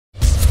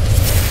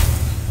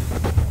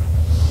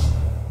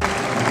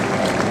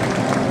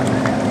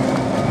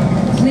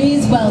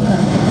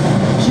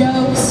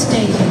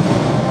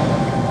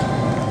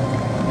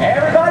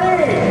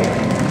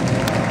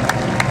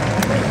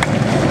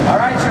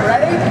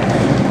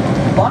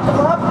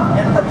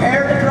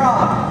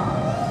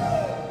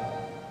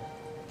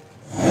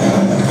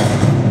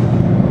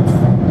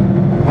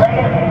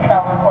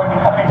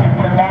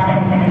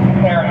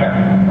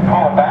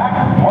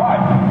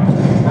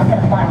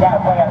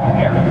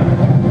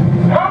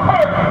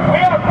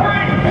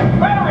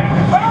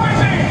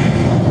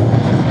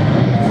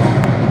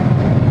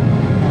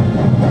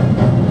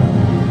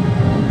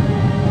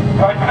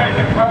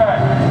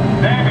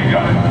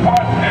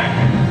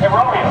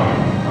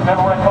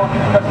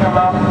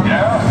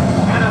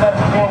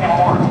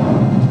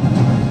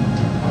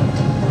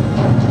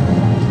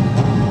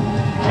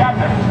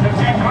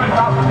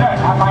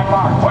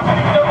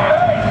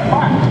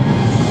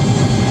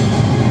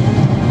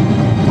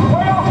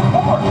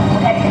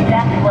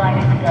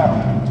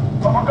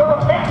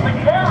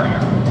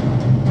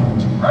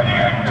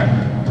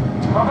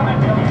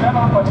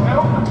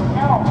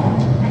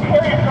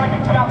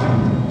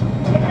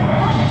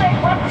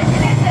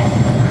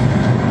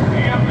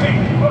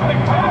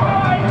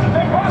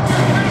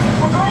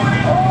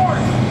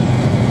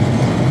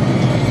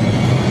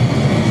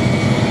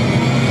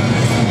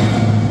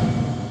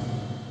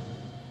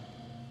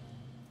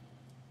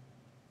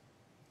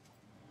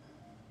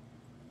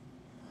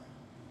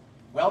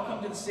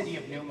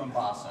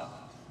Mombasa,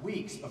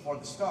 weeks before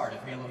the start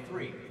of Halo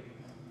 3.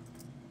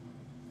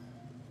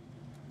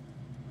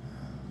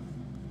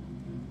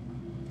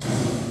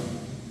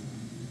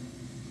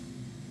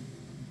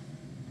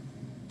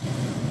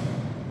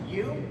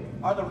 You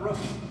are the rookie,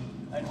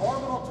 an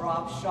orbital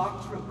drop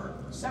shock trooper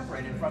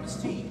separated from his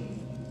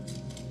team.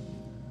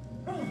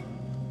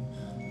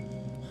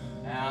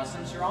 Now,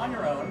 since you're on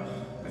your own,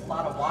 with a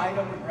lot of wide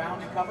open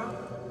ground to cover,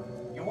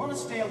 you'll want to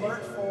stay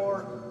alert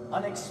for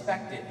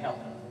unexpected help.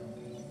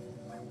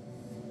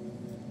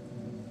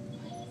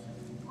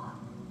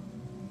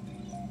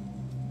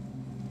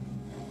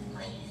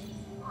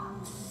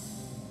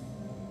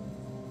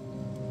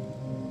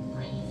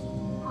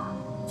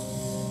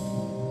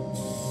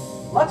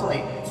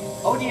 Luckily,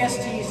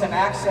 ODSTs have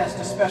access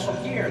to special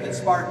gear that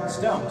Spartans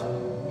don't,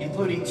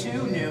 including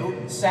 2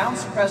 new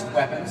sound-suppressed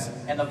weapons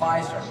and the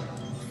visor,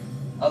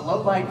 a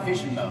low-light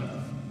vision mode.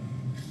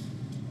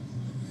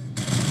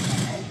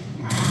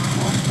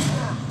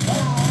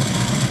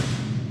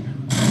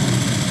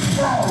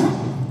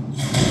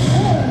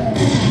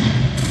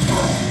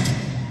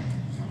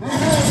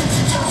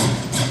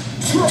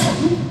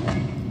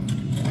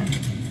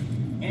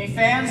 Any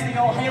fans of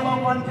the old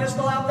Halo 1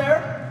 pistol out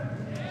there?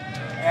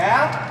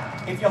 Yeah?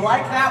 If you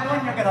like that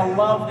one, you're gonna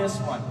love this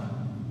one.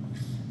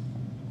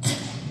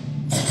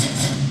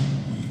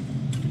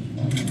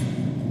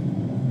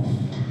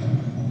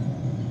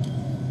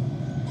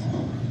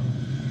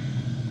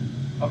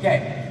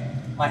 Okay,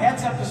 my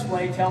heads-up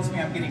display tells me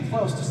I'm getting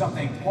close to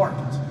something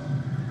important.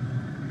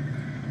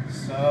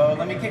 So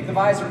let me kick the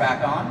visor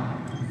back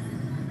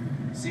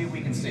on, see what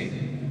we can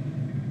see.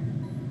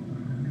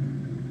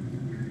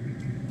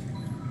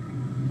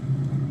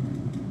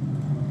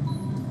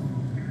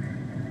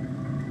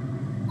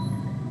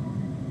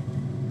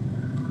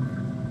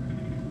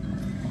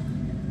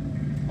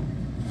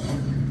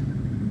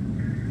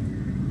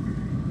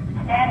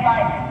 Stand by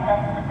to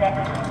test the deck.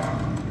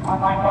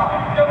 Online box.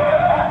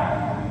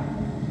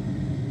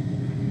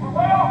 We're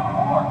way off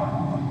course.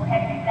 We're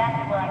heading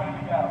exactly where I need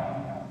to go.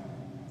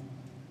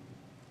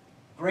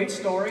 Great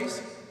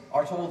stories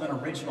are told in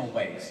original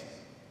ways.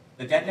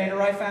 The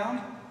detonator I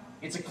found,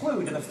 it's a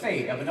clue to the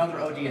fate of another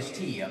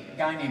ODST, a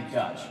guy named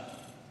Dutch.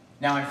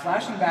 Now I'm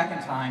flashing back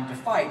in time to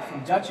fight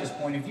from Dutch's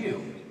point of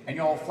view, and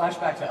you'll flash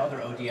back to other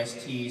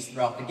ODSTs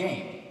throughout the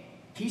game,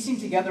 piecing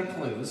together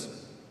clues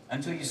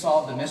until you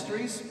solve the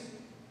mysteries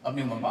of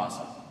New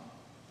Mombasa.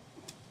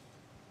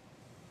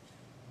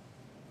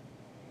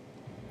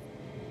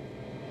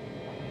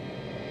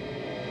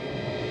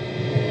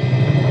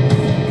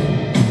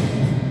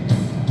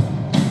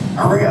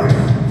 Hurry up.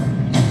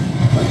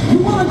 You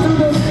want to do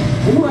this?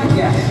 Do I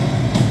guess?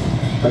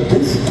 But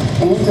this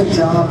ain't a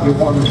job you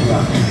want to do.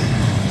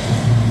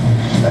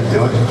 That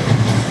do it?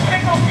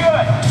 Signal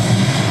good.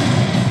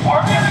 Our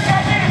other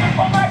guy needs to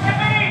pull back to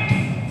me.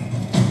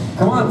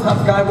 Come on,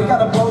 tough guy. We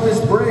gotta blow this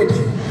bridge.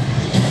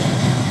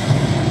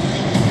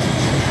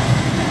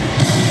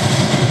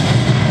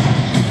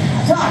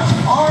 Dutch,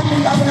 arm the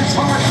other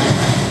charges.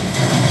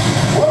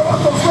 What about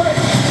those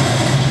brakes?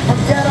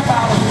 Forget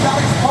about them. We got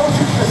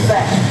explosives to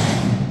set.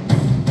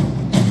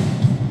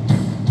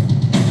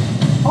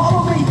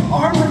 Follow me.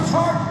 Arm the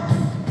charge.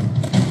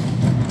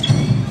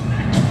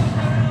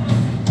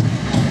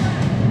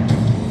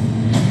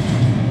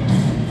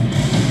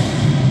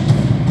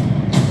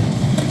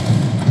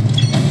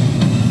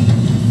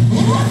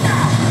 Look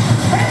out!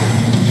 Hey!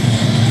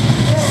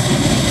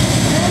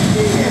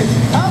 He is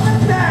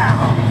coming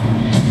down!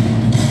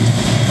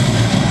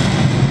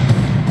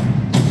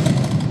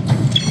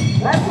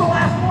 That's the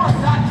last one,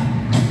 Dutch!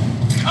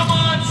 Come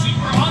on,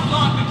 Super,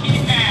 unlock the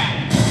keypad!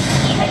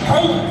 Even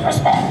clean,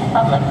 respect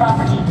public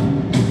property.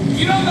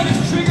 You don't let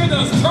us trigger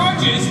those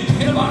charges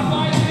in about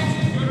 5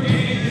 minutes. Your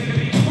day is going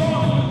to be full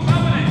of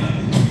covenant.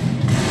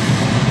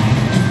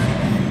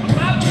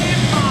 About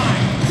damn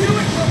time! Do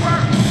it for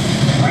work!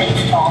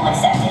 Bridge toll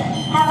accepted.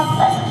 Have a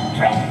pleasant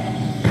trip.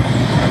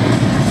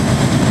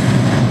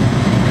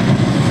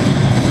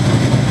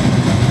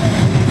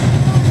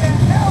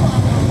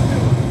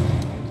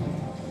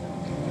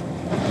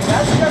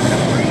 That's just a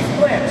brief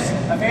glimpse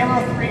of Halo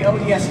 3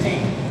 ODST.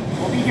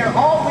 We'll be here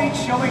all week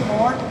showing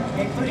more,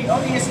 including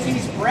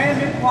ODST's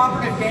brand new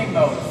cooperative game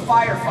mode,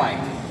 Firefight.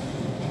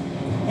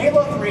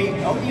 Halo 3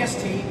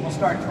 ODST will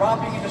start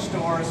dropping into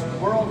stores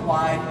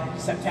worldwide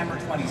September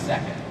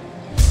 22nd.